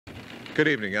Good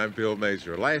evening, I'm Bill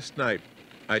Mazur. Last night,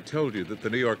 I told you that the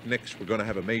New York Knicks were going to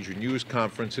have a major news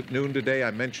conference at noon today.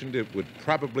 I mentioned it would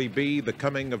probably be the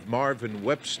coming of Marvin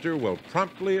Webster. Well,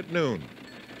 promptly at noon,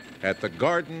 at the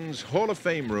Garden's Hall of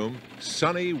Fame room,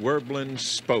 Sonny Werblin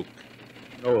spoke.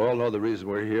 Oh, we all know the reason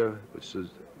we're here, which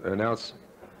is to announce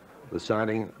the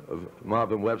signing of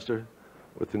Marvin Webster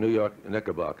with the New York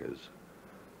Knickerbockers.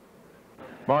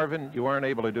 Marvin, you weren't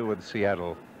able to do it with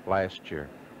Seattle last year.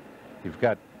 You've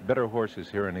got better horses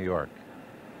here in New York.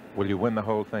 Will you win the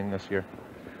whole thing this year?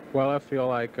 Well, I feel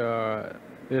like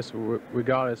this,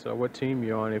 regardless of what team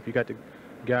you're on, if you got the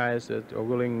guys that are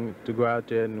willing to go out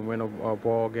there and win a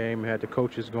ball game, had the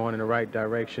coaches going in the right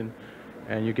direction,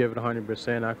 and you give it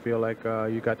 100%, I feel like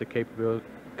you got the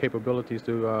capabilities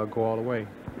to go all the way.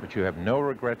 But you have no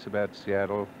regrets about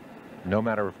Seattle, no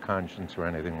matter of conscience or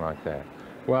anything like that?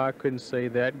 Well, I couldn't say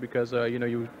that because, you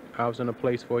know, I was in a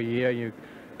place for a year. You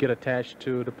get attached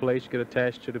to the place, you get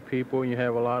attached to the people, and you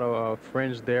have a lot of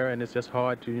friends there, and it's just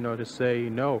hard to, you know, to say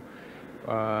no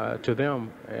to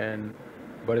them.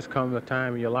 But it's come a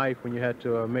time in your life when you have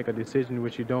to make a decision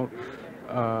which you don't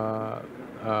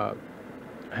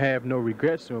have no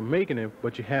regrets in making it,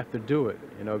 but you have to do it,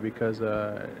 you know, because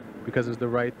it's the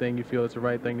right thing. You feel it's the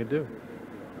right thing to do.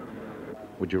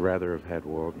 Would you rather have had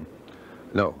Walden?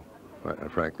 No.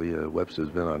 Frankly, Webster's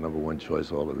been our #1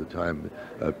 choice all of the time,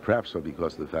 perhaps so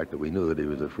because of the fact that we knew that he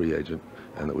was a free agent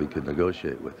and that we could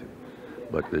negotiate with him.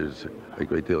 But there's a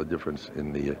great deal of difference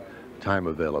in the time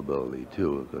availability,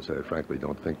 too, because I frankly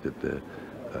don't think that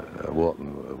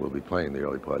Walton will be playing the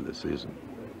early part of the season.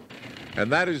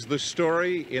 And that is the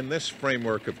story in this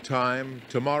framework of time.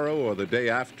 Tomorrow or the day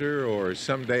after or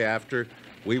some day after,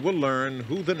 we will learn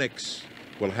who the Knicks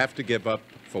will have to give up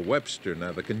for Webster.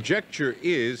 Now, the conjecture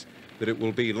is that it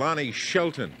will be Lonnie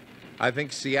Shelton. I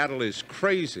think Seattle is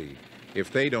crazy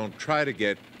if they don't try to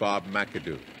get Bob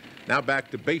McAdoo. Now back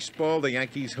to baseball. The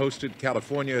Yankees hosted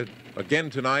California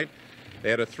again tonight. They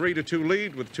had a 3-2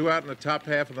 lead with 2 out in the top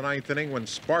half of the 9th inning when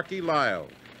Sparky Lyle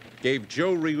gave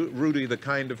Joe Rudy the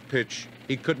kind of pitch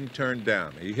he couldn't turn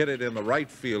down. He hit it in the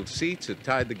right field seats. It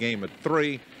tied the game at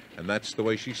 3, and that's the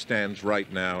way she stands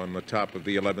right now in the top of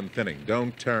the 11th inning.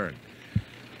 Don't turn.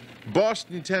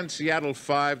 Boston 10, Seattle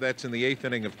 5. That's in the 8th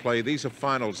inning of play. These are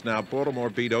finals now. Baltimore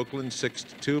beat Oakland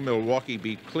 6-2. Milwaukee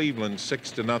beat Cleveland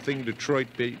 6-0. Detroit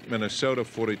beat Minnesota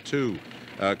 4-2.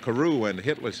 Carew and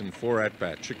hitless in 4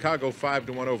 at-bats. Chicago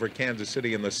 5-1 over Kansas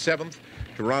City in the 7th.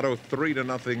 Toronto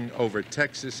 3-0 over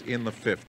Texas in the 5th.